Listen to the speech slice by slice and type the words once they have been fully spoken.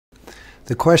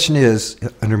The question is,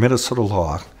 under Minnesota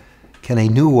law, can a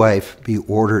new wife be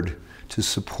ordered to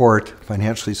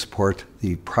financially support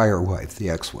the prior wife, the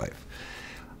ex-wife?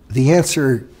 The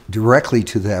answer directly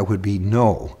to that would be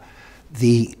no.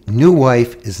 The new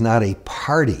wife is not a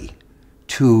party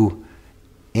to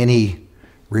any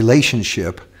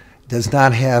relationship, does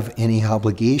not have any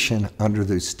obligation under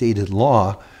the stated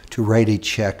law to write a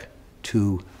check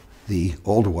to the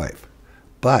old wife.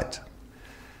 But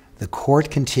the court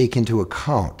can take into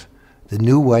account the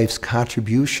new wife's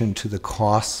contribution to the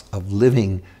costs of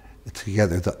living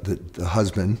together, the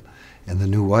husband and the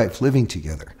new wife living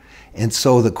together. And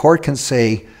so the court can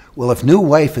say, well, if new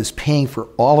wife is paying for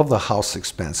all of the house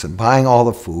expense and buying all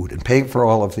the food and paying for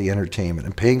all of the entertainment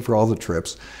and paying for all the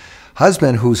trips,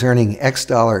 husband, who's earning X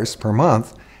dollars per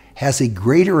month, has a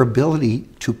greater ability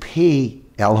to pay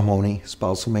alimony,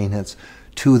 spousal maintenance,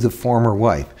 to the former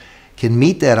wife, can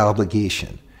meet that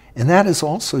obligation. And that is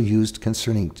also used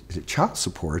concerning child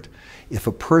support. If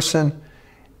a person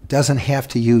doesn't have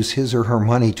to use his or her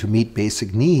money to meet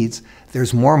basic needs,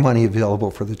 there's more money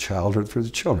available for the child or for the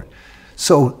children.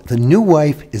 So the new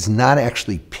wife is not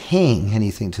actually paying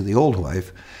anything to the old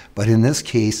wife, but in this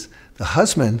case, the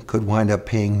husband could wind up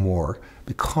paying more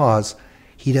because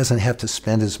he doesn't have to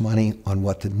spend his money on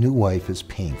what the new wife is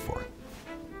paying for.